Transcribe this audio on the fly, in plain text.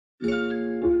Hey,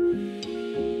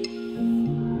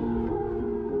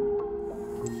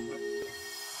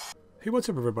 what's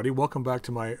up everybody? Welcome back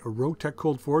to my Roguetech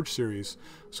Cold Forge series.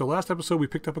 So last episode we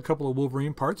picked up a couple of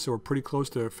Wolverine parts, so we're pretty close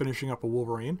to finishing up a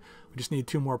Wolverine. We just need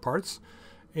 2 more parts.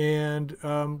 And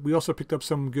we also picked up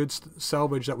some good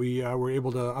salvage that we were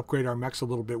able to upgrade our mechs a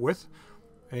little bit with.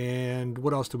 And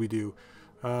what else did we do?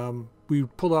 We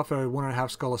pulled off a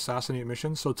 1.5 skull assassinate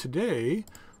mission. So today,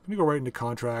 I'm going to go right into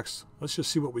contracts. Let's just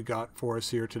see what we got for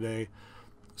us here today.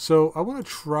 So I want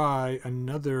to try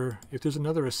another, if there's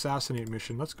another assassinate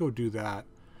mission, let's go do that.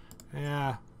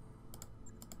 Yeah.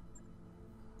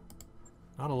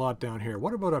 Not a lot down here.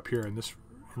 What about up here in this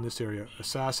area?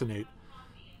 Assassinate.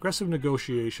 Aggressive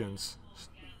negotiations.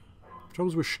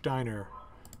 Troubles with Steiner.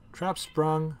 Trap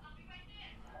sprung.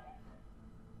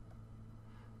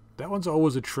 That one's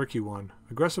always a tricky one.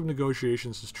 Aggressive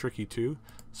negotiations is tricky too.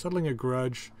 Settling a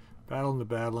grudge. Battle in the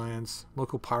Badlands.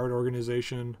 Local pirate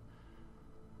organization.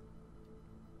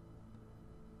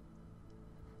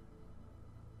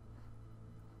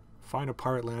 Find a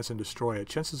pirate lance and destroy it.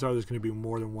 Chances are there's going to be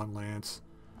more than one lance.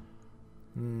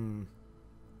 2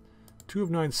 of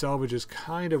 9 salvage is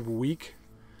kind of weak.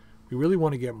 We really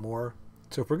want to get more.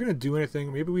 So if we're going to do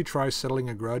anything, maybe we try settling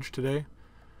a grudge today.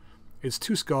 It's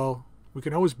 2 skull. We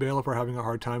can always bail if we're having a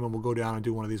hard time, and we'll go down and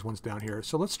do one of these ones down here.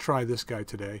 So let's try this guy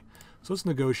today. So let's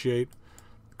negotiate.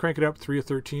 Crank it up, 3 of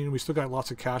 13. We still got lots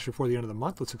of cash before the end of the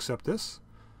month. Let's accept this.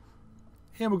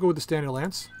 And we'll go with the standard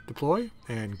lance. Deploy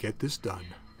and get this done.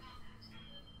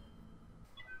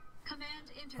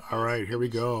 Alright, here we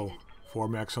go. 4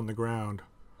 mechs on the ground.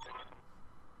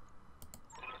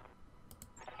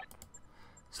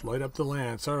 Let's light up the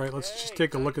lance. Alright, let's just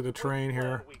take a look at the terrain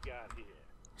here.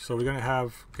 So we're going to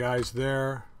have guys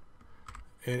there.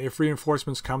 And if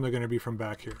reinforcements come, they're going to be from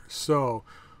back here. So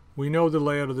we know the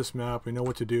layout of this map. We know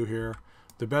what to do here.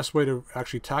 The best way to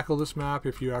actually tackle this map,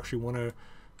 if you actually want to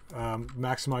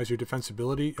maximize your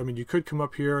defensibility, I mean, you could come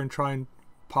up here and try and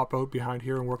pop out behind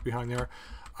here and work behind there.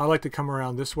 I like to come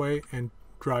around this way and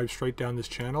drive straight down this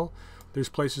channel. There's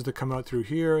places that come out through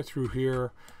here, through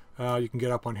here. You can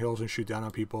get up on hills and shoot down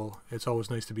on people. It's always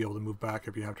nice to be able to move back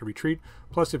if you have to retreat.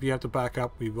 Plus, if you have to back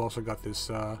up, we've also got this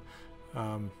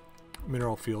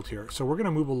mineral field here. So we're going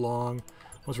to move along.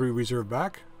 Once we reserve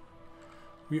back,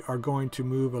 we are going to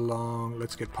move along.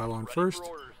 Let's get pylon first.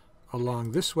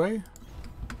 Along this way.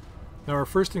 Now our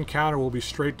first encounter will be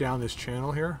straight down this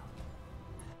channel here.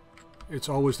 There's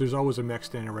always a mech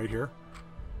standing right here.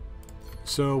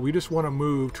 So we just want to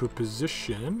move to a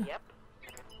position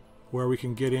where we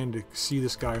can get in to see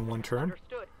this guy in one turn.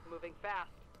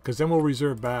 Because then we'll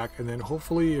reserve back, and then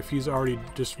hopefully if he's already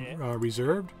just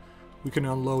reserved, we can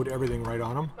unload everything right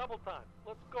on him.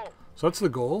 So that's the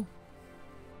goal.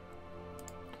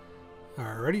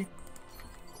 Alrighty.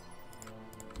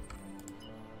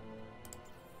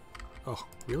 Oh,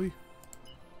 really?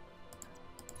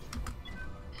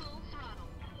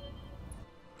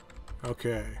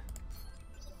 Okay.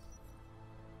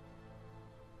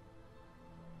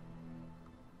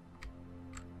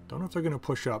 Don't know if they're going to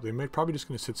push up. They may probably just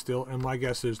going to sit still, and my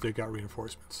guess is they got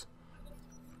reinforcements.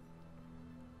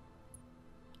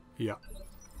 Yeah.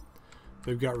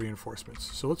 They've got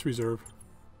reinforcements. So let's reserve.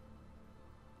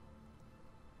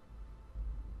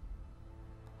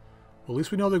 Well, at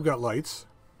least we know they've got lights.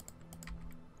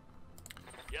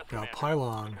 Yes, now,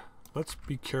 pylon. Let's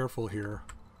be careful here.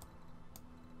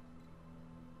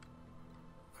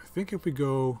 I think if we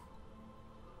go,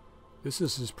 this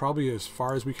is probably as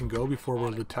far as we can go before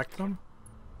we'll detect them.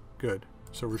 Good.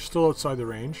 So we're still outside the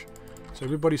range. So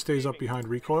everybody stays up behind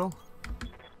recoil.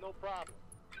 No problem.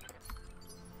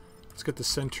 Let's get the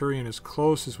Centurion as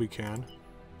close as we can.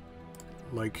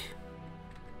 Like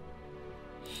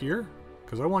here.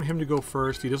 Because I want him to go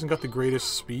first. He doesn't got the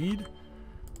greatest speed.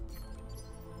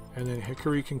 And then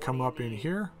Hickory can come up in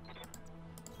here.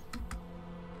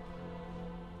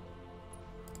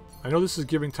 I know this is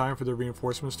giving time for the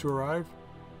reinforcements to arrive,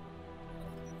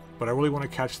 but I really want to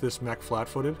catch this mech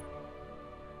flat-footed.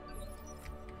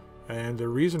 And the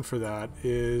reason for that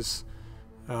is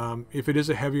if it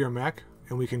is a heavier mech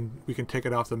and we can take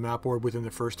it off the map board within the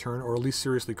first turn, or at least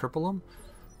seriously cripple them,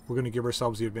 we're going to give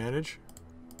ourselves the advantage,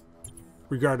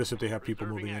 regardless if they have people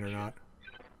moving in or not.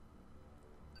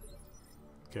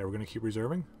 Okay, we're going to keep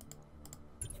reserving.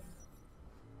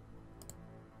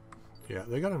 Yeah,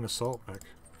 they got an assault mech.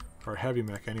 Or a heavy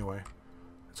mech anyway.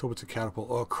 Let's hope it's a catapult.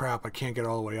 Oh crap, I can't get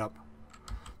all the way up.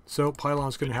 So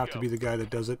pylon's going to have to be the guy that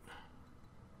does it.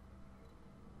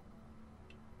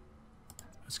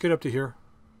 Let's get up to here.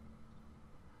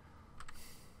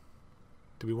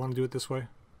 Do we want to do it this way?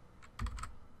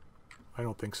 I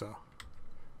don't think so.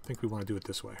 I think we want to do it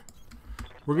this way.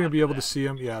 We're going to be able to see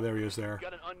him. Yeah, there he is there.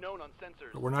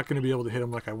 But we're not going to be able to hit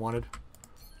him like I wanted.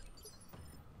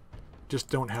 Just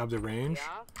don't have the range.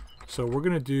 So we're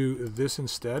going to do this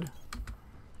instead.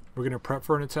 We're going to prep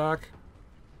for an attack.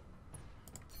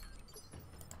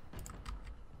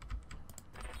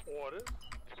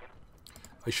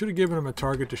 I should have given him a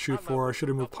target to shoot for. I should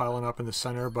have moved Pylon up in the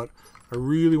center, but I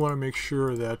really want to make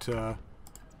sure that...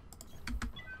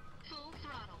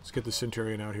 let's get the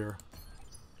Centurion out here.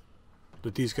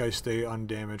 That these guys stay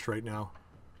undamaged right now.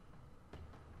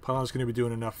 Pylon's going to be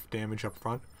doing enough damage up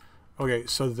front. Okay,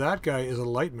 so that guy is a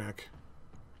light mech.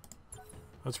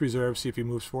 Let's reserve, see if he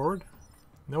moves forward.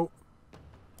 Nope.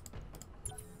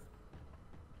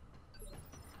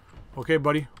 Okay,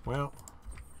 buddy. Well...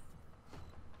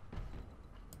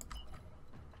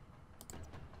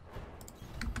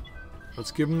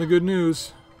 let's give him the good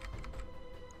news.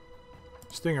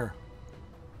 Stinger.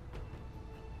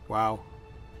 Wow.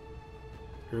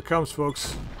 Here it comes,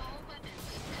 folks.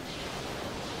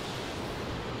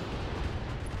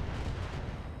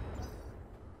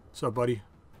 What's up, buddy?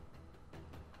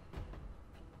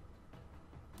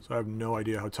 So I have no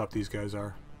idea how tough these guys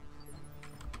are.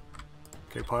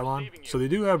 Okay, Pylon. So they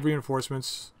do have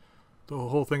reinforcements. The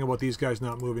whole thing about these guys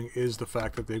not moving is the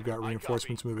fact that they've got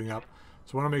reinforcements moving up.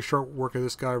 So I want to make short work of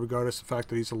this guy regardless of the fact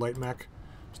that he's a light mech.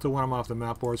 Still want him off the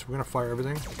map board, so we're going to fire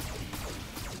everything.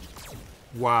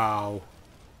 Wow.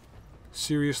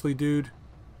 Seriously, dude?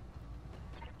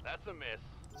 That's a miss.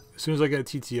 As soon as I get a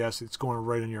TTS, it's going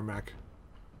right in your mech.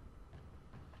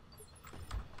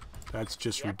 That's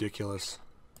just ridiculous.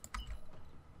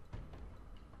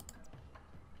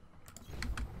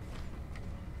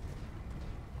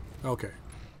 Okay.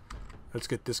 Let's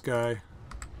get this guy.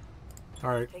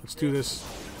 Alright, let's do this.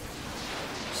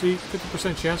 See,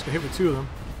 50% chance to hit with two of them.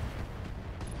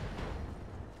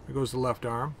 There goes the left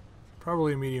arm.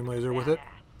 Probably a medium laser with it.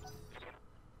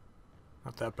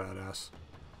 Not that badass.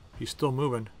 He's still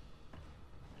moving.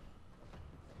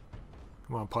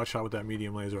 Come on, pot shot with that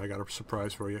medium laser. I got a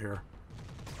surprise for you here.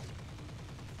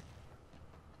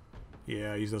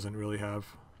 Yeah, he doesn't really have...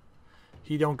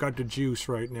 he don't got the juice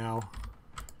right now.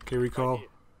 Okay, recoil.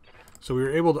 So we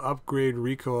were able to upgrade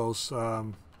recoils.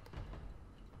 Oh,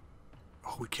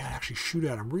 we can't actually shoot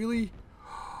at him. Really?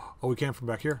 Oh, we can from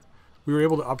back here. We were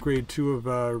able to upgrade two of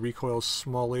recoil's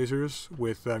small lasers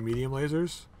with medium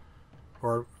lasers.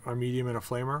 Or a medium and a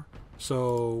flamer.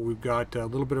 So we've got a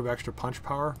little bit of extra punch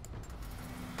power.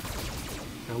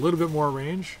 And a little bit more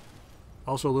range.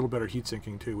 Also a little better heat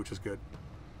sinking too, which is good.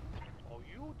 Oh,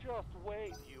 you just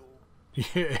wait, you.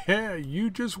 Yeah, you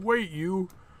just wait, you.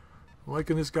 I'm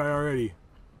liking this guy already.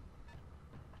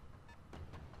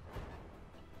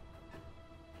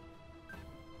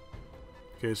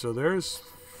 Okay, so there's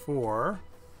 4.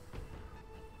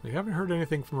 We haven't heard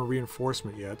anything from a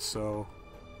reinforcement yet, so...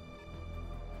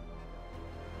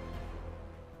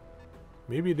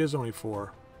 maybe it is only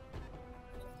 4.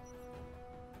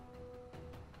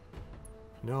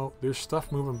 No, there's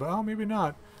stuff moving, but oh, maybe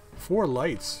not. 4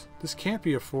 lights. This can't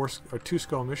be a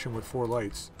 2-skull mission with 4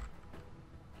 lights.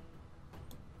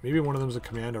 Maybe one of them's a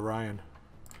Command Orion.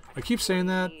 I keep saying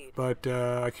that, but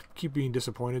I keep being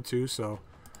disappointed too, so...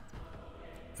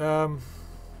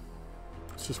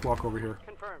 let's just walk over here.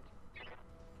 Confirmed.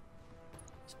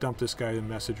 Let's dump this guy a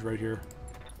message right here.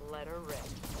 Letter read.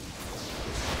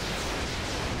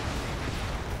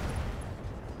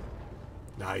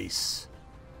 Nice.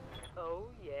 Oh,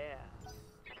 yeah.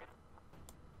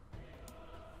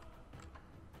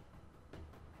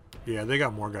 Yeah, they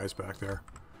got more guys back there.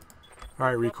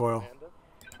 Alright, recoil.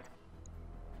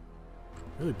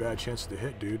 Really bad chances to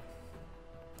hit, dude.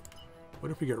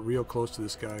 What if we get real close to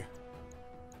this guy?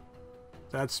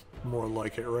 That's more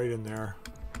like it, right in there.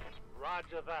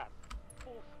 Roger that.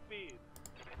 Full speed.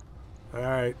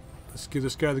 Alright, let's give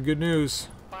this guy the good news.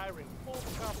 Firing full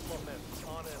complement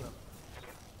on enemy.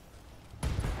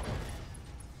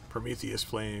 Prometheus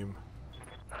Flame.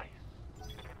 Nice.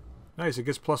 Nice, it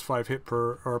gets +5 hit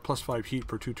per, or +5 heat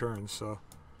per 2 turns, so...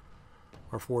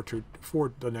 or for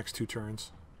the next 2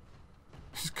 turns.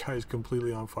 This guy is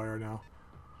completely on fire now.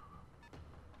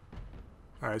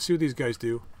 Alright, see what these guys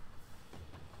do.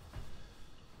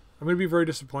 I'm going to be very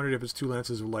disappointed if it's 2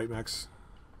 lances of light mechs.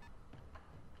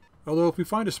 Although if we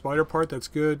find a spider part, that's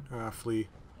good. Flee.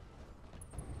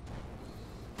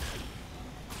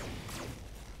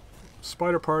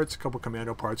 Spider parts, a couple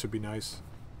commando parts would be nice.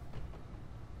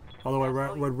 Although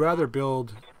I would rather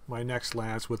build my next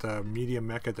lance with a medium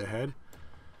mech at the head.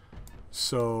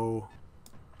 So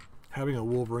having a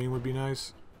Wolverine would be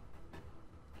nice.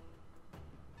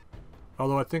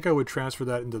 Although I think I would transfer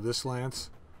that into this lance.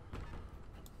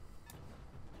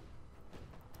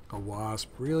 A wasp,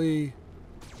 really?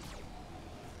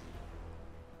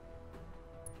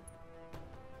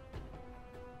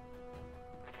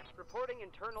 Reporting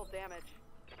internal damage.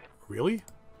 Really?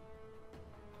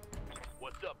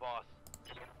 What's up, boss?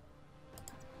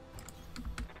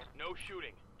 No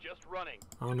shooting, just running.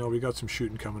 Oh no, we got some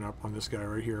shooting coming up on this guy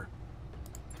right here.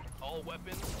 All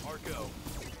weapons are go.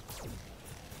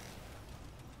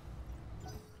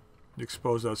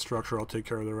 Expose that structure, I'll take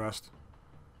care of the rest.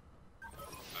 I've got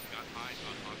eyes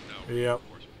on hostile Yep.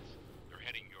 reinforcements. They're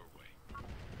heading your way.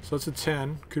 So that's a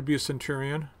 10. Could be a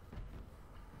Centurion.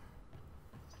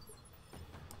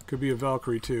 Could be a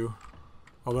Valkyrie too.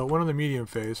 Although it went on the medium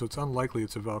phase, so it's unlikely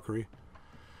it's a Valkyrie.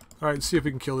 Alright, let's see if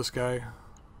we can kill this guy.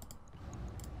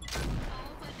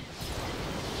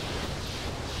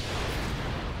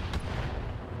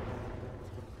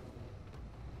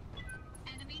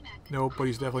 Nope, but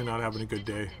he's definitely not having a good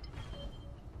day.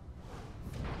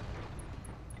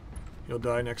 He'll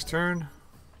die next turn.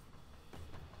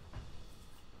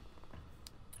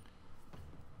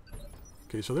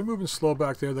 Okay, so they're moving slow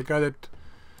back there. The guy that...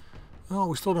 Oh,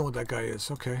 we still don't know what that guy is.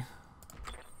 Okay.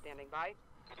 Standing by.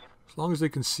 As long as they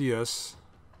can see us.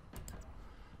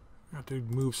 We have to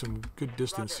move some good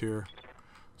distance here.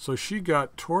 So she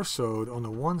got torsoed on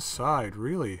the one side,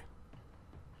 really?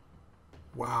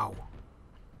 Wow.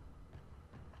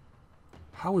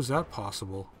 How is that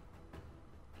possible?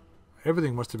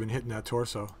 Everything must have been hitting that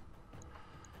torso.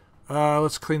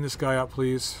 Let's clean this guy up,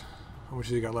 please. How much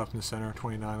has he got left in the center?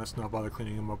 29. Let's not bother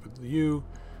cleaning him up with you.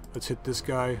 Let's hit this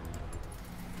guy.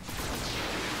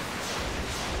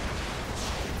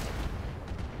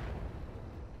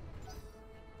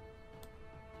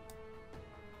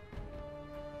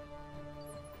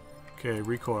 Okay,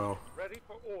 recoil. Ready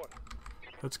for order.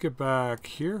 Let's get back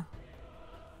here.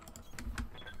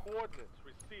 Coordinates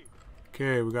received.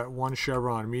 Okay, we got one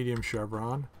chevron, medium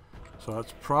chevron. So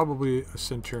that's probably a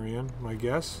Centurion, my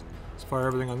guess. Let's fire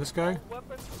everything on this guy. All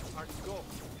weapons are go.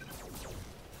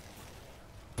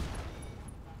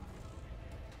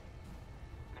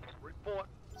 Report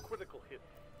critical hit.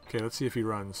 Okay, let's see if he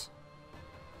runs.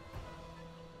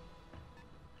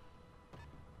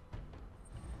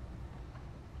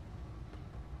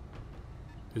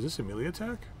 Is this a melee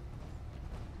attack?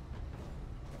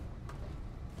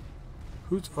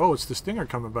 Who's... Oh, it's the Stinger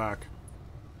coming back.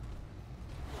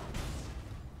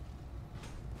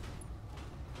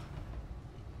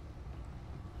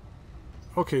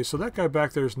 Okay, so that guy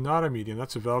back there is not a medium.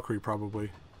 That's a Valkyrie,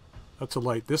 probably. That's a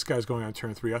light. This guy's going on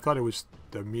turn 3. I thought it was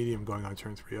the medium going on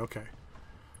turn 3. Okay.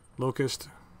 Locust.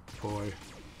 Boy.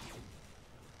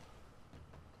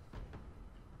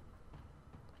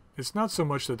 It's not so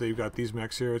much that they've got these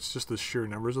mechs here. It's just the sheer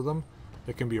numbers of them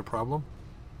that can be a problem.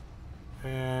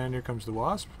 And here comes the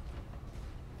Wasp.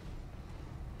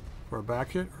 For a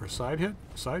back hit or a side hit.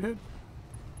 Side hit.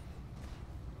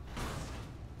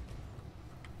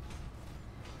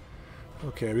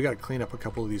 Okay, we got to clean up a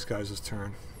couple of these guys this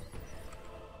turn.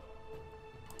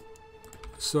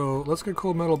 So let's get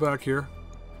cold metal back here.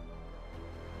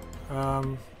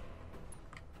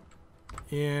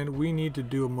 And we need to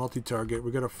do a multi-target.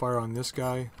 We got to fire on this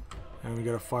guy, and we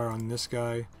got to fire on this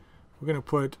guy. We're going to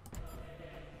put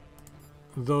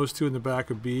those two in the back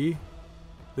of B,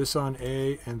 this on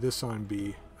A, and this on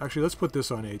B. Actually, let's put this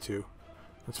on A too.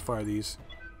 Let's fire these.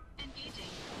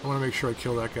 I want to make sure I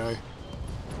kill that guy.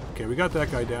 Okay, we got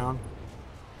that guy down.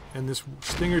 And this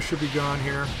Stinger should be gone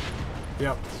here.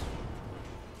 Yep.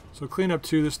 So clean up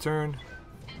 2 this turn.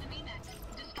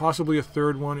 Possibly a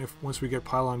third one. If once we get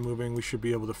Pylon moving, we should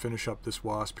be able to finish up this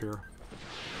Wasp here.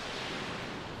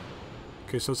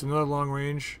 Okay, so it's another long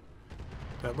range.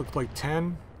 That looked like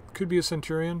 10. Could be a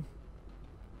Centurion.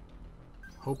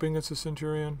 Hoping it's a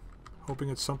Centurion. Hoping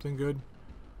it's something good.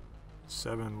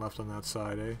 7 left on that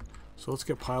side, eh? So let's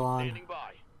get Pylon. Standing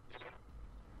by.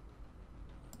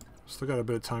 Still got a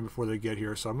bit of time before they get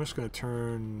here, so I'm just going to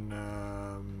turn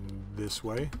this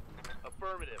way.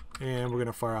 Affirmative. And we're going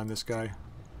to fire on this guy.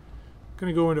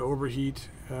 Going to go into overheat.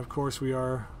 Of course we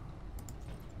are.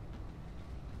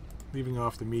 Leaving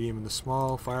off the medium and the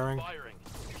small. Firing. Firing.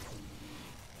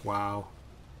 Wow.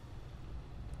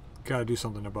 Gotta do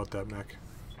something about that mech.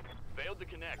 Failed to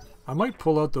connect. I might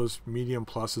pull out those medium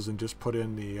pluses and just put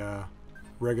in the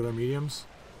regular mediums.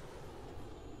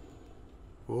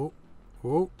 Whoa.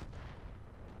 Whoa.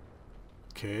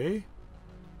 Okay.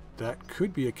 That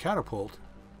could be a catapult,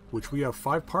 which we have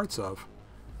 5 parts of.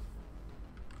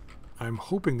 I'm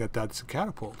hoping that that's a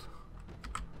catapult.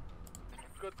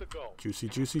 Good to go. Juicy,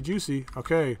 juicy, juicy.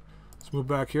 Okay. Let's move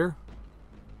back here.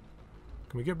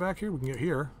 Can we get back here? We can get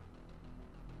here.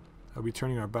 I'll be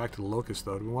turning our back to the Locust,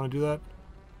 though. Do we want to do that?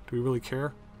 Do we really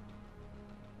care?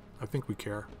 I think we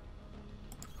care.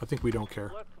 I think we don't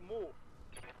care. Let's move.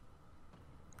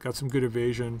 Got some good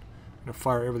evasion. Gonna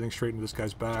fire everything straight into this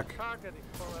guy's back. Targeting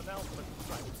for announcement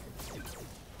strike.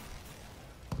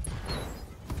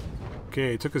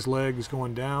 Okay, took his leg. He's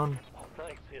going down. Oh,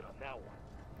 thanks, hit on that one.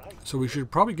 Nice. So we should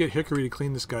probably get Hickory to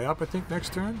clean this guy up, I think,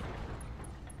 next turn.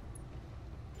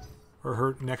 Or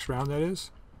her next round, that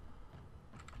is.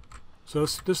 So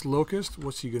this Locust,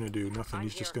 what's he going to do? Nothing.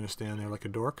 He's just going to stand there like a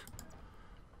dork.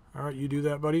 Alright, you do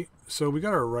that, buddy. So we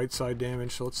got our right side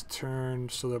damage, so let's turn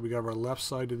so that we got our left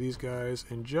side to these guys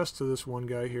and just to this one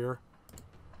guy here.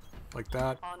 Like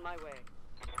that. On my way.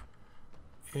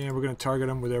 And we're going to target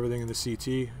him with everything in the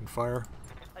CT and fire.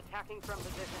 Attacking from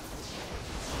position.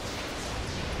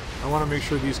 I want to make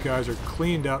sure these guys are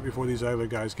cleaned up before these other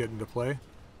guys get into play.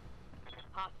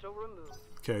 Hostile removed.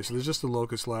 Okay, so there's just the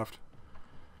Locust left.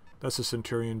 That's a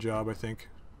Centurion job, I think.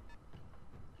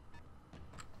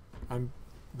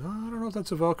 No, I don't know if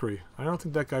that's a Valkyrie. I don't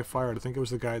think that guy fired. I think it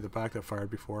was the guy at the back that fired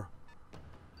before.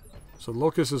 So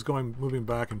Locust is moving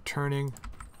back and turning.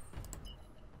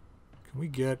 Can we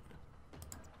get...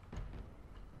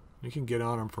 You can get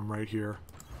on him from right here.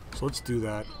 So let's do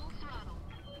that.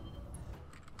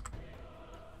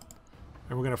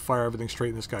 And we're going to fire everything straight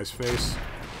in this guy's face.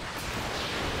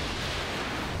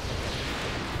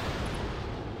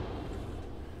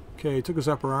 Okay, he took his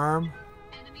upper arm.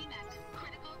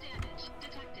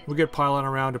 We'll get Pylon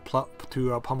around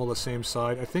to pummel the same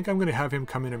side. I think I'm going to have him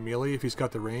come in a melee if he's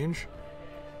got the range.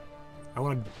 I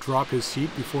want to drop his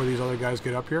heat before these other guys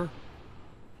get up here.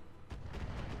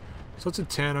 So that's a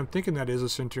 10. I'm thinking that is a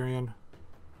Centurion.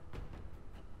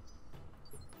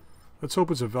 Let's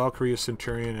hope it's a Valkyrie, a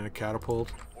Centurion, and a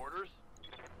Catapult. Orders?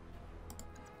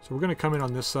 So we're going to come in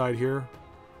on this side here.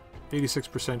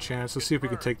 86% chance. Let's see if we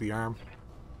can take the arm.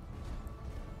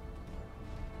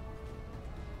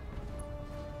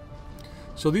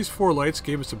 So these 4 lights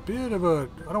gave us a bit of a,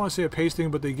 I don't want to say a pasting,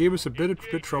 but they gave us a bit of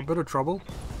trouble.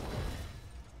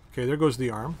 Okay, there goes the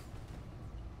arm.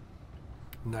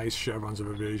 Nice chevrons of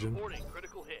evasion.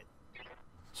 Critical hit.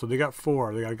 So they got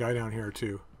 4. They got a guy down here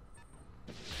too.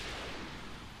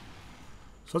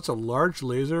 So that's a large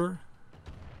laser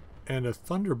and a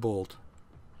thunderbolt.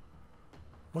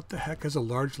 What the heck is a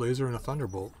large laser and a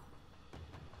thunderbolt?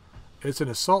 It's an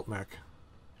assault mech.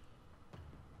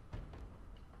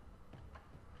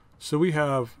 So we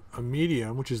have a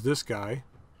medium, which is this guy.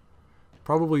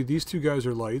 Probably these 2 guys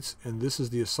are lights, and this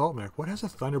is the assault mech. What has a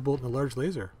thunderbolt and a large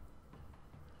laser?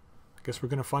 I guess we're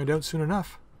going to find out soon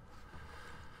enough.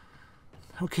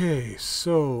 Okay,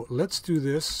 so let's do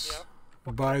this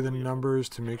by the numbers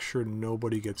to make sure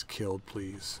nobody gets killed,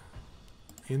 please.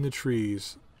 In the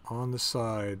trees, on the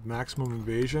side, maximum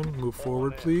invasion. Move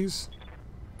forward, please.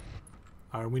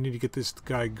 We need to get this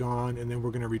guy gone, and then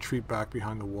we're going to retreat back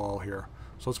behind the wall here.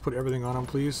 So let's put everything on him,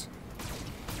 please.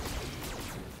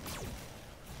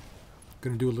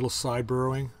 Gonna do a little side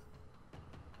burrowing.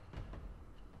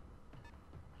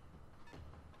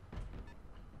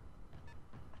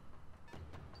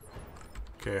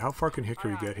 Okay, how far can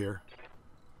Hickory get here?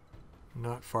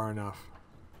 Not far enough.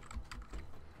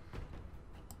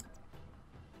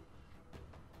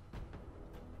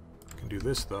 Can do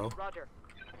this though. Roger.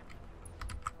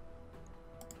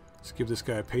 Let's give this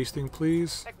guy a pasting,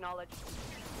 please. Acknowledged.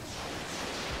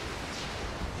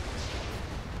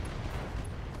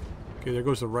 Okay, there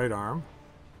goes the right arm.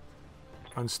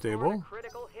 Unstable.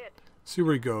 Critical hit. See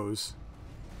where he goes.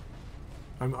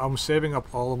 I'm saving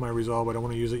up all of my resolve. I don't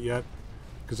want to use it yet,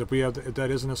 because if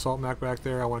that is an assault mech back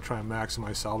there, I want to try and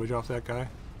maximize salvage off that guy.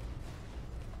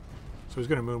 So he's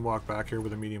going to moonwalk back here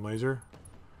with a medium laser.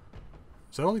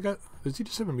 Is that all he got? Does he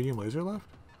just have a medium laser left?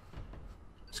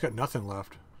 He's got nothing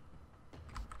left.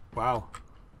 Wow.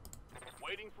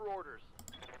 Waiting for orders.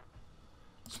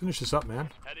 Let's finish this up,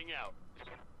 man. Heading out.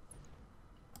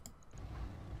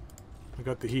 I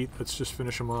got the heat. Let's just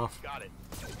finish him off. Got it.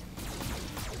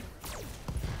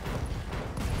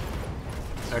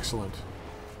 Excellent.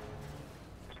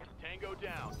 Tango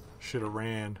down. Should have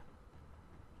ran.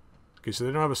 Okay, so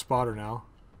they don't have a spotter now.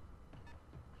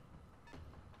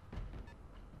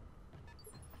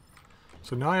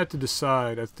 So now I have to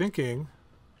decide. I'm thinking...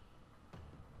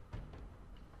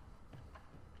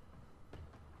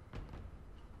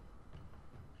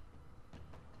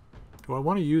 Do I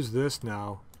want to use this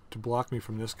now to block me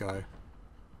from this guy?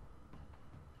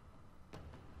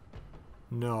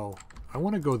 No. I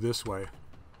want to go this way.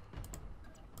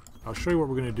 I'll show you what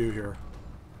we're going to do here.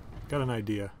 Got an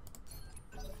idea.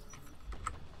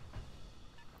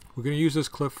 We're going to use this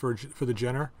cliff for the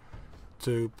Jenner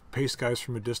to pace guys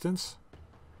from a distance.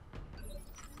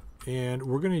 And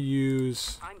we're going to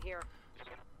use... I'm here.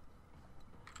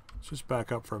 just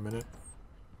back up for a minute.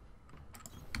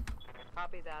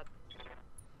 Copy that.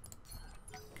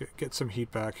 Get some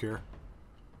heat back here.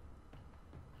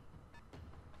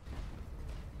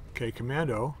 Okay,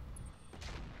 commando.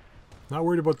 Not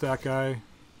worried about that guy.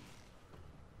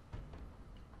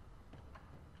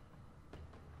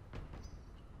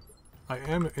 I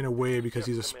am in a way because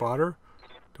he's a spotter.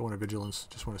 Don't want a vigilance,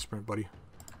 just want to sprint, buddy.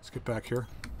 Let's get back here.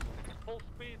 Full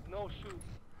speed, no shoot.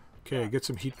 Okay, get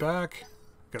some heat back.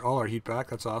 Got all our heat back,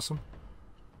 that's awesome.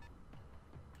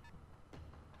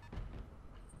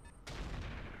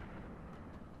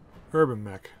 Urban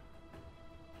mech.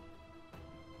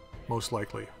 Most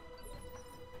likely.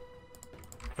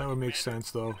 That would make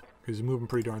sense though, because he's moving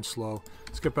pretty darn slow.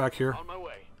 Let's get back here. On my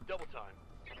way. Double time.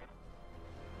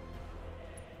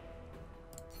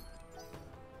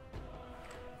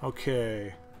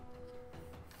 Okay.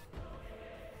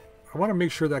 I want to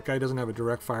make sure that guy doesn't have a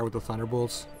direct fire with the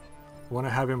thunderbolts. I want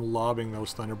to have him lobbing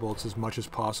those thunderbolts as much as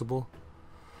possible.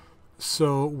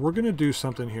 So we're going to do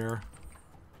something here.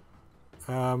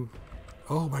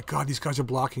 Oh my god, these guys are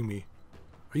blocking me.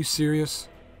 Are you serious?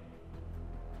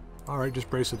 Alright, just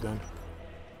brace it then.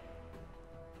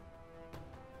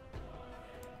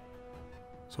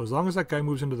 So as long as that guy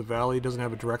moves into the valley, he doesn't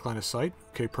have a direct line of sight.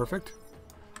 Okay, perfect.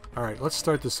 Alright, let's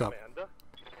start this up.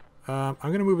 I'm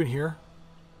going to move in here.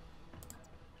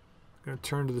 I'm going to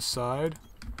turn to the side.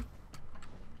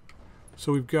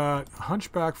 So we've got a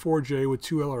Hunchback 4J with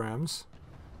 2 LRMs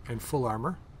and full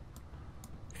armor.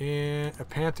 And a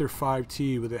Panther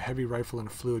 5T with a heavy rifle and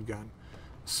a fluid gun.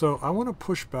 So I want to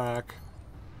push back,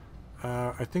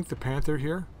 I think the Panther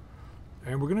here.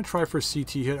 And we're going to try for a CT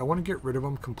hit. I want to get rid of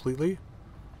him completely.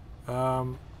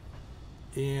 And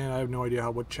I have no idea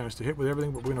what chance to hit with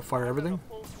everything, but we're going to fire everything.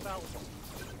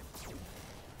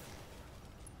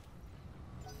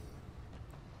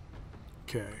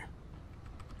 Okay.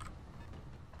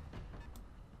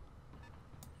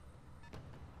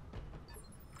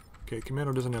 Okay,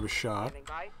 Commando doesn't have a shot.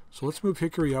 So let's move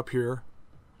Hickory up here.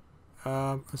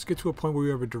 Let's get to a point where we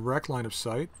have a direct line of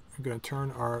sight. I'm going to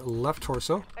turn our left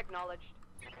torso. Acknowledged.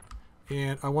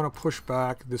 And I want to push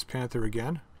back this Panther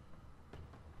again.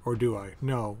 Or do I?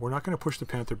 No, we're not going to push the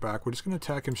Panther back. We're just going to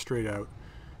attack him straight out.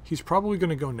 He's probably going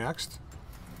to go next.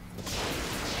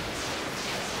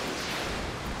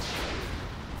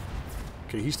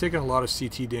 Okay, he's taking a lot of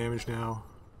CT damage now.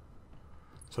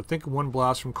 So I think one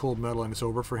blast from cold metal and it's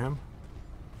over for him.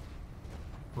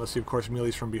 Unless he, of course,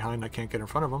 melees from behind and I can't get in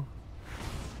front of him.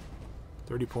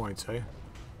 30 points, hey?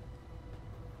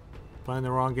 Playing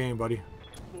the wrong game, buddy.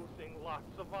 Losing lots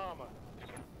of armor.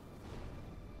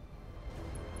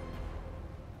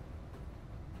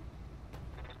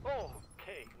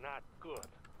 Okay, not good.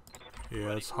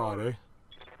 Yeah, it's hot, eh?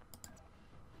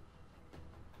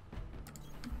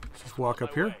 Let's just walk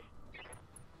up here.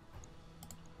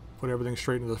 Put everything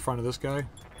straight into the front of this guy.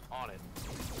 On it.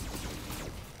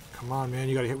 Come on, man,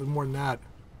 you gotta hit with more than that.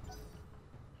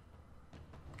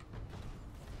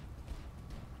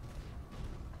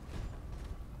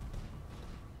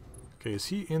 Okay, is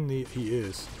he in the... He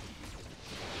is.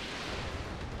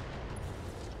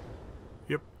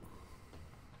 Yep.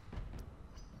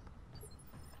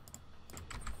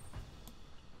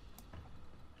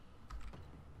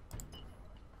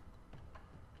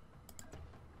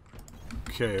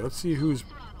 Okay, let's see who's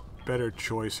better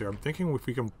choice here. I'm thinking if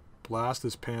we can blast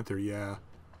this Panther, yeah.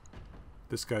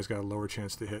 This guy's got a lower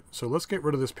chance to hit. So let's get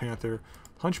rid of this Panther.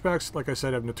 Hunchbacks, like I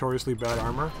said, have notoriously bad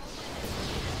armor.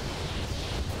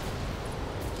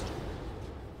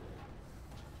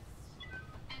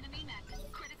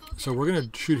 So we're going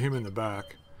to shoot him in the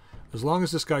back. As long as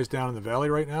this guy's down in the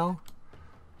valley right now,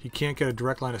 he can't get a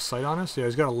direct line of sight on us. Yeah,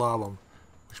 he's got to lob him,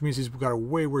 which means he's got a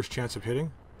way worse chance of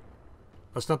hitting.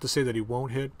 That's not to say that he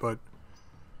won't hit, but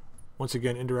once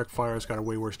again, indirect fire has got a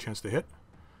way worse chance to hit.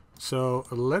 So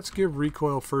let's give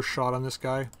recoil first shot on this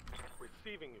guy.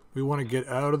 We want to get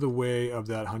out of the way of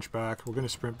that Hunchback. We're going to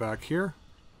sprint back here.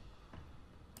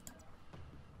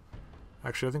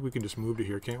 Actually, I think we can just move to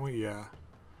here, can't we? Yeah.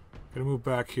 Gonna move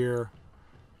back here.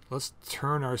 Let's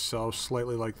turn ourselves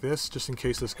slightly like this, just in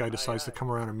case this guy decides to come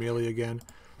around and melee again.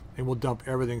 And we'll dump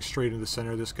everything straight into the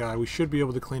center of this guy. We should be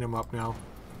able to clean him up now.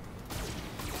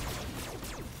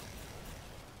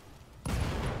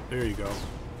 There you go.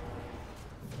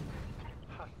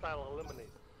 Hostile eliminated.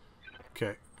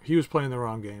 Okay, he was playing the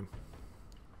wrong game.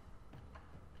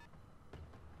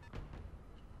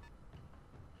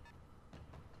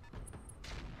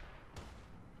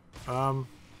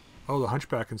 Oh, the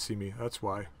Hunchback can see me. That's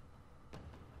why.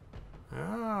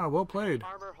 Ah, well played.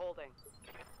 Armor holding.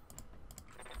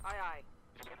 Aye, aye.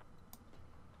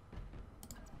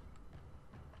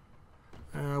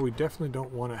 we definitely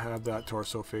don't want to have that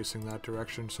torso facing that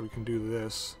direction, so we can do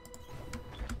this.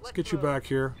 Let's get you back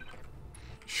here.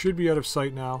 Should be out of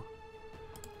sight now.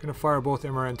 Gonna fire both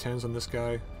MRN-10s on this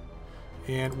guy.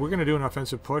 And we're gonna do an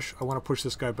offensive push. I want to push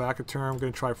this guy back a turn. I'm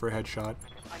gonna try for a headshot.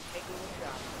 I'm taking the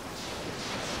shot.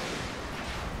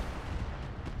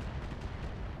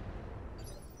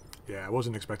 Yeah, I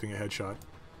wasn't expecting a headshot.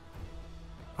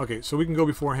 Okay, so we can go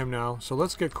before him now. So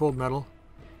let's get cold metal.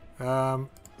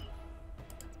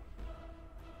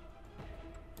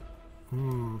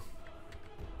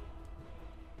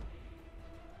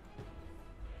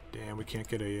 Damn, we can't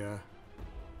get a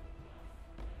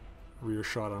rear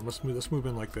shot on him. Let's move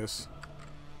in like this.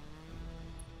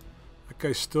 That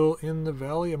guy's still in the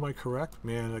valley, am I correct?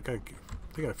 Man, that guy,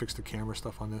 they gotta fix the camera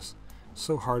stuff on this. It's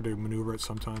so hard to maneuver it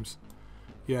sometimes.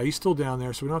 Yeah, he's still down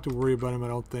there, so we don't have to worry about him, I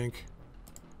don't think.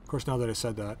 Of course, now that I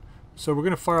said that. So we're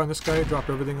gonna fire on this guy, drop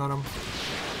everything on him.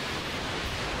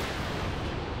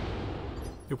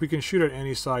 If we can shoot at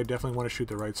any side, definitely want to shoot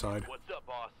the right side. What's up,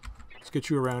 boss? Let's get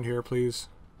you around here, please.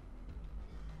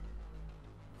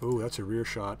 Ooh, that's a rear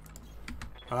shot.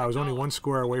 I was only one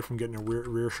square away from getting a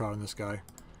rear shot on this guy.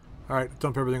 Alright,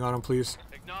 dump everything on him, please.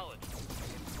 Acknowledge.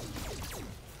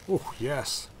 Oh,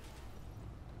 yes.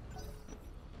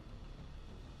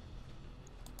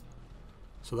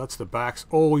 So that's the backs.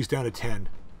 Oh, he's down to 10.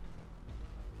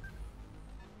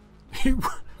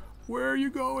 Where are you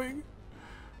going?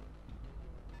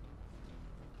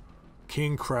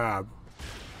 King Crab.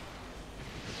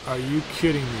 Are you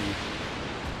kidding me?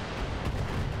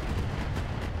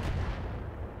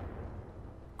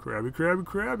 Crabby, crabby,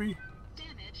 crabby.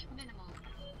 Damage minimal.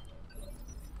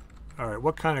 Alright,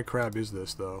 what kind of crab is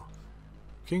this, though?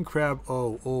 King Crab,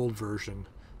 oh, old version.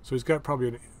 So he's got probably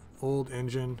an old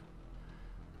engine.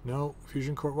 No,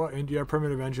 fusion core, what? Yeah,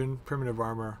 primitive engine, primitive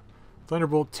armor.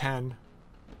 Thunderbolt 10,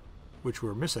 which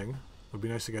we're missing. Would be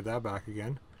nice to get that back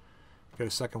again. Got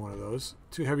a second one of those.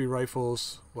 2 heavy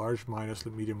rifles, large minus,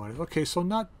 medium minus. Okay, so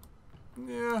not,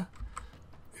 yeah,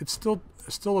 it's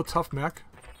still a tough mech,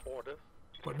 Order.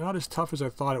 but not as tough as I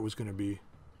thought it was going to be.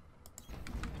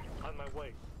 On my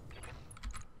way.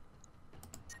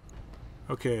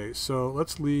 Okay, so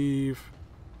let's leave.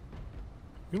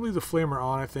 We can leave the flamer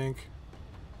on, I think.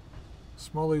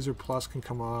 Small laser plus can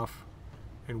come off,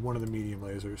 and one of the medium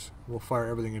lasers. We'll fire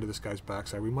everything into this guy's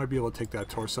backside. We might be able to take that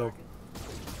torso.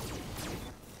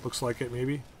 Looks like it,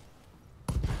 maybe.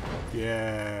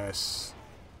 Yes.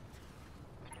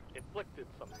 Inflicted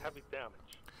some heavy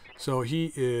damage. So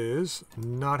he is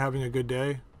not having a good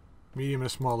day. Medium and a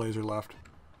small laser left.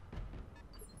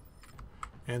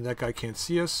 And that guy can't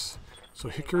see us. So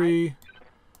Hickory,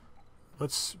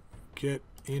 let's get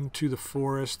into the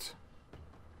forest.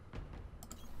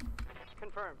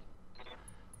 Confirmed.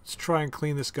 Let's try and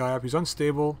clean this guy up. He's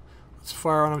unstable. Let's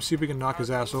fire on him, see if we can knock his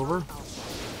ass over.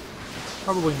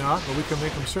 Probably not, but we can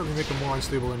make him, certainly make him more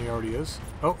unstable than he already is.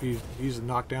 Oh, he's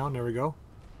knocked down. There we go.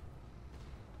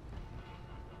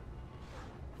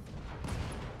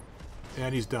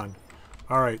 And he's done.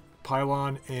 Alright,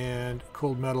 Pylon and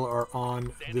Cold Metal are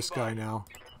on this guy now.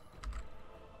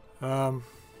 I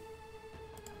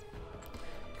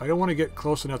don't want to get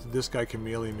close enough that this guy can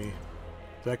melee me.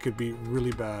 That could be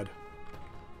really bad.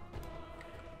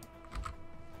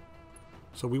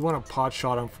 So we want to pot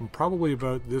shot him from probably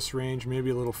about this range, maybe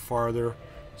a little farther.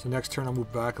 So next turn I'll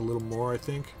move back a little more, I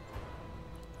think.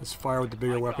 Let's fire with the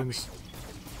bigger weapons.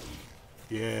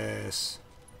 Yes.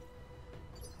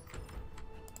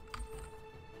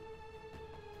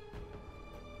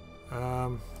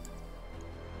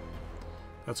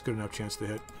 That's good enough chance to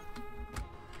hit.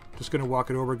 Just gonna walk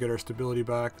it over, get our stability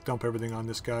back, dump everything on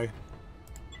this guy.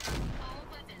 All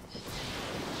weapons.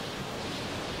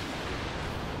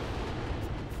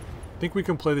 I think we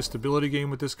can play the stability game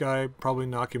with this guy, probably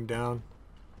knock him down.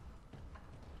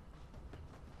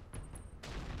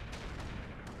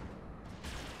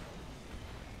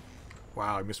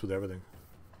 Wow, I missed with everything.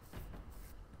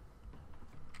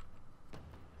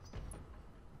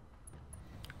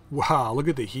 Wow, look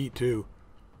at the heat too.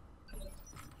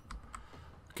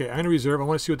 Okay, I'm going to reserve. I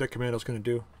want to see what that commando's going to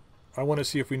do. I want to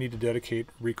see if we need to dedicate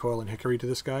Recoil and Hickory to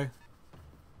this guy.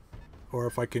 Or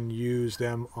if I can use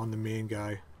them on the main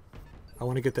guy. I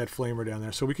want to get that Flamer down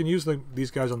there. So we can use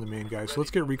these guys on the main guy. So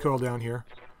let's get Recoil down here.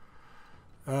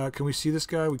 Can we see this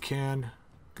guy? We can.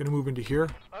 Going to move into here.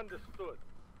 Understood.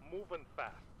 Moving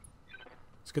fast.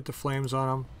 Let's get the flames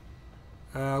on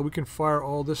him. We can fire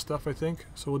all this stuff, I think.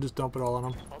 So we'll just dump it all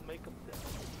on him. I'll make them dead.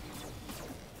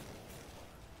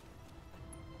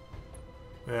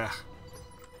 Yeah.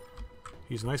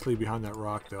 He's nicely behind that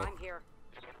rock, though. I'm here.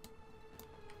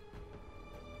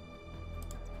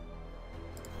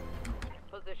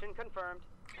 Position confirmed.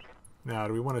 Now,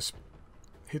 do we want to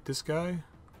hit this guy?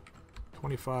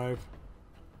 25,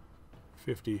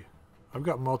 50. I've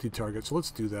got multi-target, so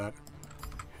let's do that.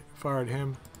 Fire at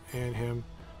him and him.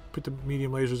 Put the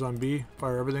medium lasers on B.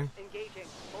 Fire everything. Engaging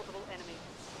multiple enemies.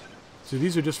 So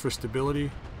these are just for stability.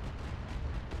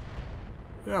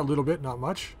 Yeah, a little bit, not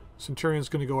much. Centurion's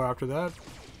going to go after that.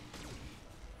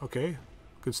 Okay,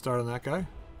 good start on that guy.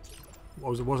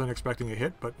 Wasn't expecting a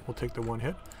hit, but we'll take the one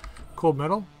hit. Cold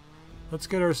metal. Let's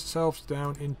get ourselves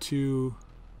down into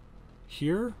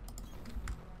here.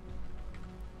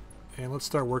 And let's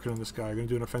start working on this guy. I'm going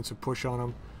to do an offensive push on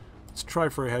him. Let's try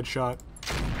for a headshot.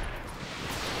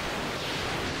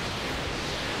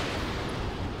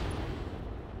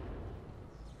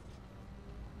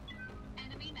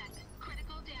 Enemy mech.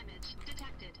 Critical damage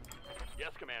detected.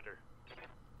 Yes, Commander.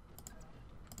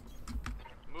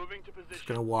 Moving to Just position.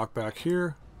 going to walk back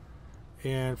here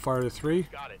and fire the 3.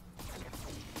 Got it.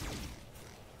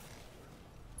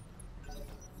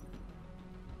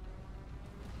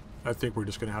 I think we're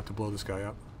just going to have to blow this guy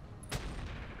up.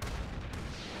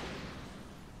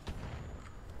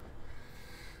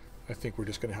 I think we're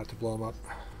just going to have to blow him up.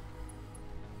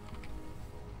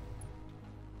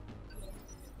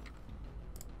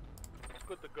 It's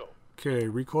good to go. Okay,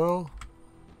 recoil.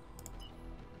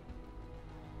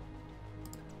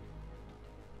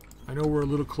 I know we're a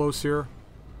little close here,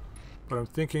 but I'm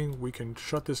thinking we can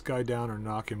shut this guy down or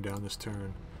knock him down this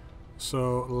turn.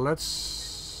 So let's...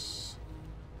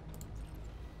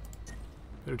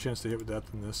 better chance to hit with that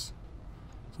than this.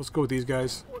 So let's go with these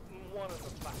guys. Putting one in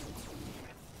the back.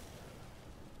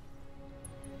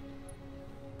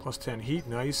 Plus 10 heat,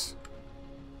 nice.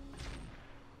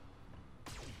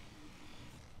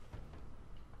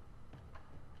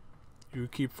 You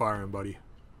keep firing, buddy.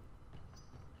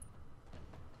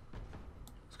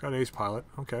 It's got ace pilot,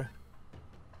 okay.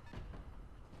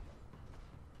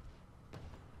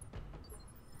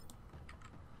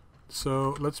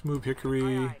 So let's move Hickory.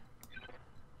 Aye, aye.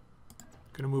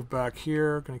 Gonna move back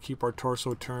here. Gonna keep our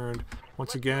torso turned.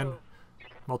 Once Let's again, move.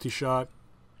 multi-shot.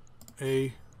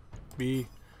 A, B.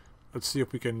 Let's see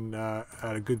if we can add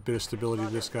a good bit of stability to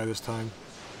this guy this time.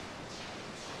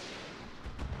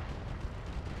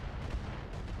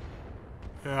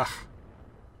 Ugh.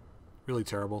 Really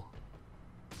terrible.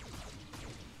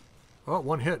 Oh,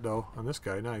 one hit though on this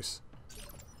guy. Nice.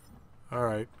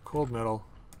 Alright, cold metal.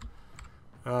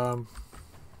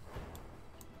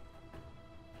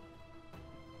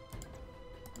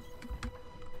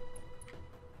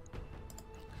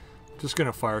 Just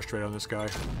gonna fire straight on this guy.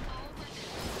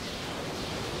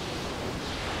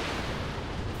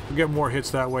 We get more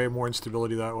hits that way, more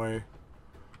instability that way.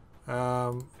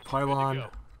 Pylon.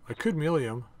 I could melee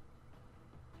him.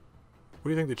 What do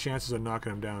you think the chances of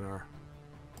knocking him down are?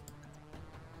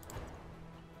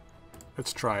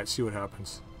 Let's try it, see what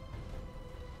happens.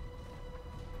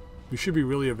 We should be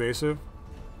really evasive.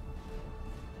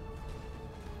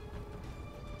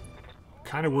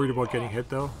 Kind of worried about getting hit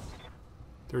though.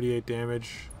 38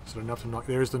 damage. Is it enough to knock?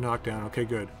 There's the knockdown. Okay,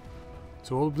 good.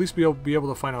 So we'll at least be able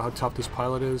to find out how tough this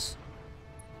pilot is.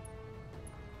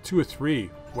 2 or 3.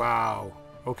 Wow.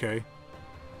 Okay.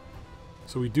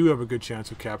 So we do have a good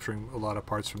chance of capturing a lot of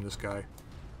parts from this guy.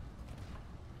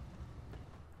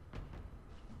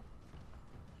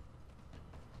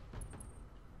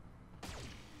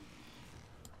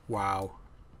 Wow.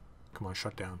 Come on,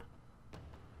 shut down.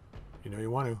 You know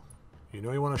you want to. You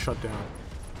know you want to shut down.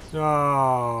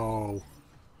 No.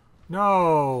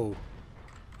 No.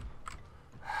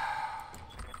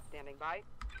 Standing by.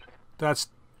 That's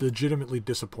legitimately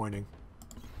disappointing.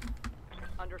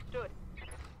 Understood.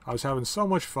 I was having so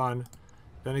much fun,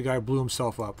 then the guy blew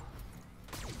himself up.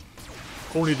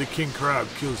 Only the king crab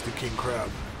kills the king crab.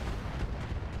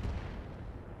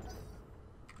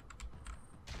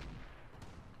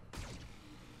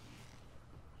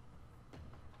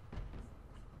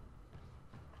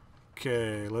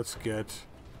 Okay, let's get...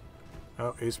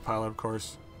 Oh, ace pilot, of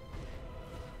course.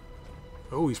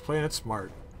 Oh, he's playing it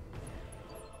smart.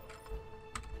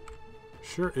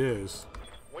 Sure is.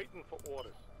 Waiting for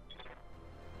orders.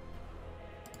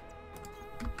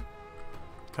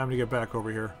 Time to get back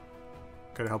over here.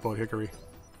 Gotta help out Hickory.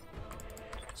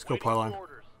 Let's go, Waiting for pylon.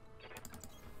 orders.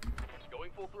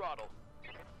 Going full throttle.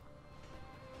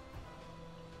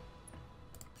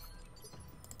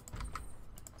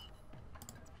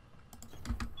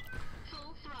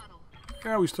 Full throttle.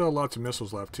 Yeah, we still have lots of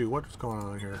missiles left, too. What's going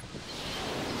on here?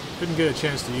 Didn't get a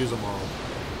chance to use them all.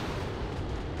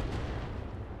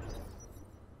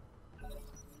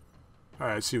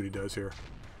 Alright, let's see what he does here.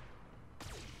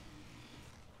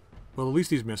 Well, at least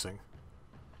he's missing.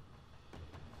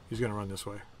 He's going to run this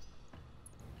way.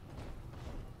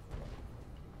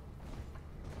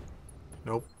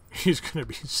 Nope. He's going to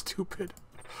be stupid.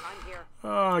 I'm here.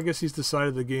 Oh, I guess he's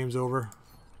decided the game's over.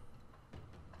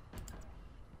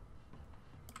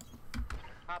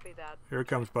 Copy that. Here it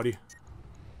comes, buddy.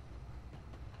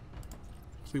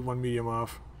 Let's leave one medium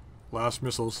off. Last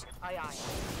missiles. Aye, aye.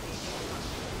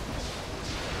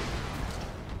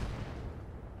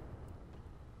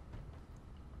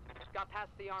 Got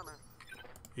past the armor.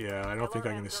 Yeah, I don't think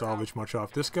I'm going to salvage much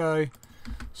off this guy.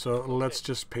 So let's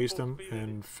just paste him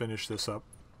and finish this up.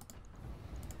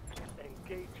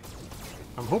 Engage.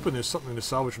 I'm hoping there's something to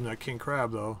salvage from that king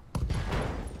crab, though.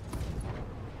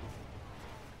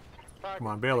 Come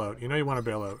on, bail out. You know you want to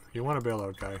bail out. You want to bail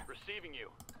out, guy. Receiving you.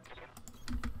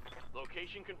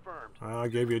 Location confirmed. I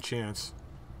gave you a chance.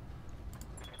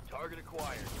 Target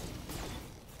acquired.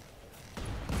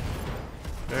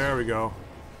 There we go.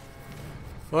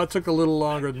 Well, that took a little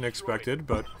longer than expected,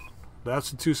 but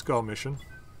that's the 2 skull mission.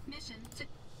 Mission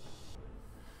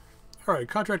Alright,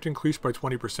 contract increased by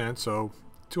 20%, so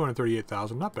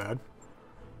 238,000, not bad.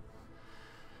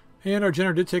 And our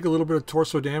Jenner did take a little bit of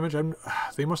torso damage.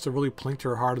 They must have really plinked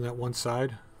her hard on that one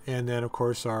side. And then, of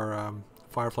course, our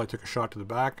Firefly took a shot to the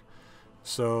back.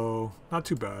 So, not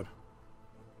too bad.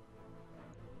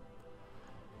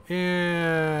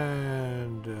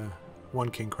 And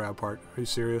 1 king crab part. Are you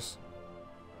serious?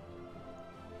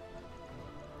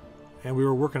 And we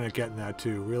were working at getting that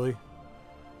too, really?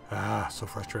 Ah, so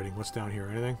frustrating. What's down here?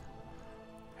 Anything?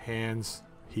 Hands,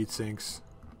 heat sinks.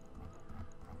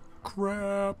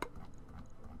 Crap.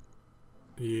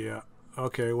 Yeah.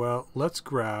 Okay, well, let's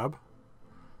grab.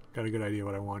 Got a good idea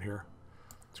what I want here.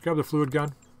 Let's grab the fluid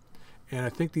gun. And I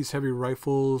think these heavy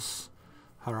rifles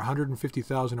are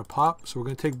 150,000 a pop. So we're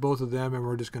going to take both of them and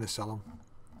we're just going to sell them.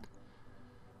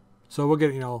 So we'll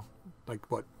get, you know, like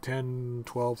what, 10,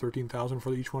 12, 13,000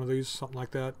 for each one of these, something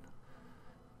like that.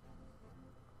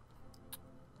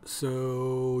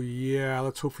 So yeah,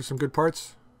 let's hope for some good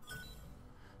parts.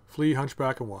 Flea,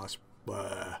 Hunchback, and Wasp.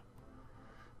 Blah.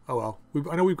 Oh well,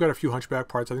 I know we've got a few Hunchback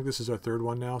parts. I think this is our 3rd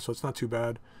one now, so it's not too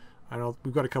bad. I know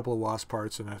we've got a couple of Wasp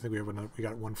parts, and I think we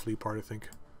got 1 Flea part, I think.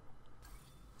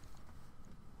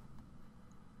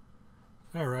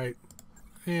 All right,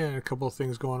 and a couple of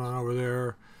things going on over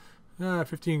there.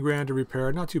 15 grand to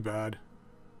repair, not too bad.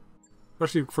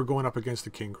 Especially for going up against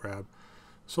the king crab.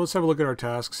 So let's have a look at our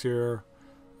tasks here.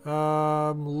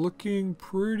 Looking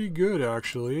pretty good,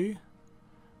 actually.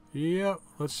 Yeah,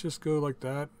 let's just go like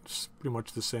that. It's pretty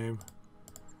much the same.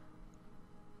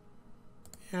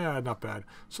 Yeah, not bad.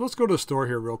 So let's go to the store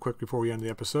here real quick before we end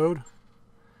the episode.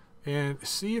 And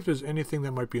see if there's anything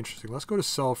that might be interesting. Let's go to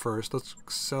sell first. Let's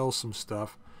sell some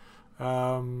stuff.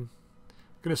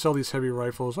 Gonna sell these heavy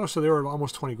rifles. Oh, so they were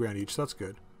almost 20 grand each. So that's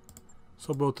good.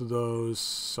 Sell both of those.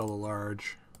 Sell a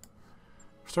large.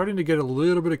 We're starting to get a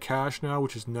little bit of cash now,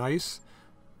 which is nice.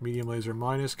 Medium laser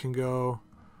minus can go.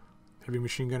 Heavy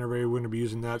machine gun array. We're gonna be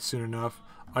using that soon enough.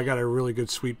 I got a really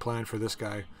good sweet plan for this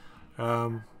guy.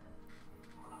 I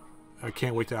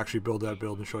can't wait to actually build that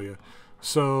build and show you.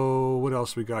 So what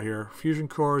else we got here? Fusion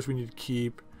cores we need to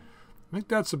keep. I think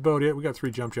that's about it. We got 3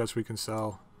 jump jets we can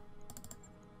sell.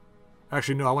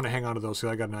 Actually, no, I want to hang on to those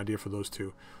because I got an idea for those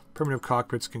 2. Primitive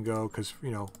cockpits can go because, you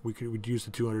know, we'd use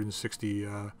the 260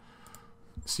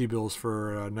 C-bills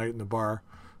for night in the bar.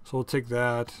 So we'll take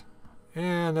that.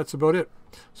 And that's about it.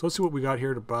 So let's see what we got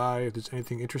here to buy. If there's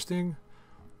anything interesting.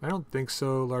 I don't think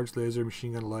so. Large laser,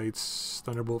 machine gun lights,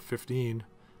 Thunderbolt 15.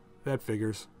 That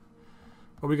figures.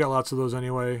 Well, we got lots of those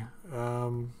anyway.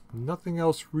 Nothing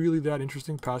else really that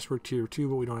interesting. Password tier 2,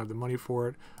 but we don't have the money for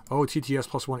it. Oh, TTS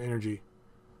 +1 energy.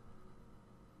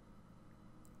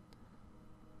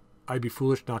 I'd be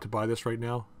foolish not to buy this right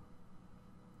now.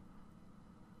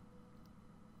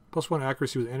 +1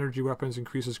 accuracy with energy weapons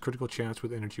increases critical chance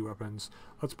with energy weapons.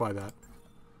 Let's buy that.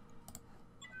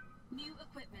 New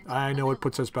equipment. I know it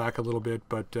puts us back a little bit,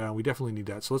 but we definitely need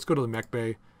that. So let's go to the mech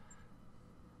bay.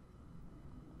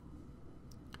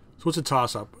 So it's a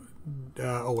toss-up.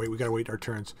 Oh wait, we gotta wait our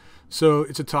turns. So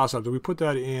it's a toss-up. Do we put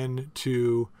that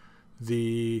into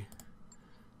the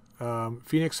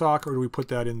Phoenix Hawk, or do we put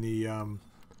that in the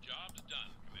Job's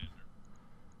done, Commander.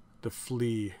 the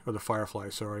Flea or the Firefly?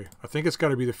 Sorry, I think it's got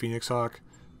to be the Phoenix Hawk.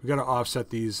 We got to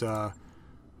offset these. I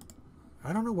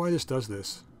don't know why this does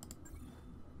this.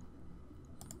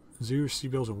 0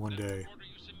 C-bills in 1 day. Order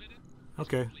you submitted?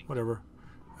 Okay, whatever.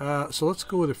 So let's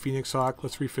go with the Phoenix Hawk.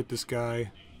 Let's refit this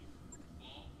guy.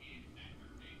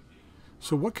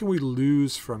 So what can we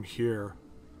lose from here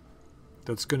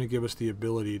that's going to give us the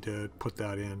ability to put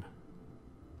that in?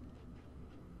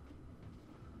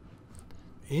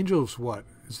 Angel's what?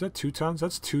 Is that 2 tons?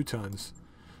 That's 2 tons.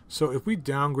 So if we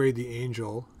downgrade the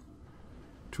Angel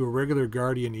to a regular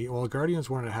Guardian, well, Guardian's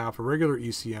 1.5, a regular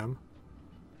ECM,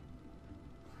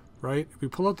 right? If we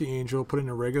pull out the Angel, put in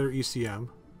a regular ECM,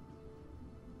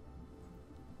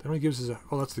 that only gives us a,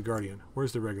 oh, that's the Guardian.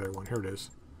 Where's the regular one? Here it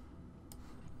is.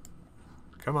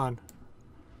 Come on.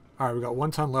 Alright, we got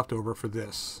 1 ton left over for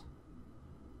this.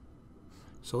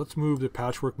 So let's move the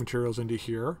patchwork materials into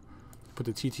here. Put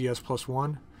the TTS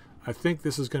 +1. I think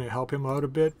this is going to help him out a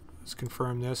bit. Let's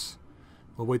confirm this.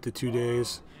 We'll wait the 2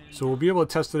 days. So we'll be able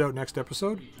to test it out next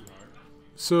episode.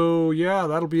 So yeah,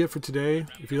 that'll be it for today.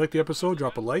 If you like the episode,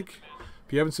 drop a like.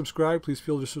 If you haven't subscribed, please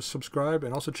feel to subscribe,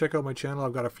 and also check out my channel.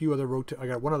 I've got a few other I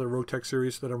got one other Roguetech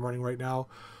series that I'm running right now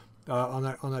on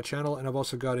that channel, and I've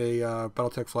also got a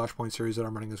BattleTech Flashpoint series that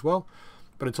I'm running as well.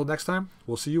 But until next time,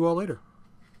 we'll see you all later.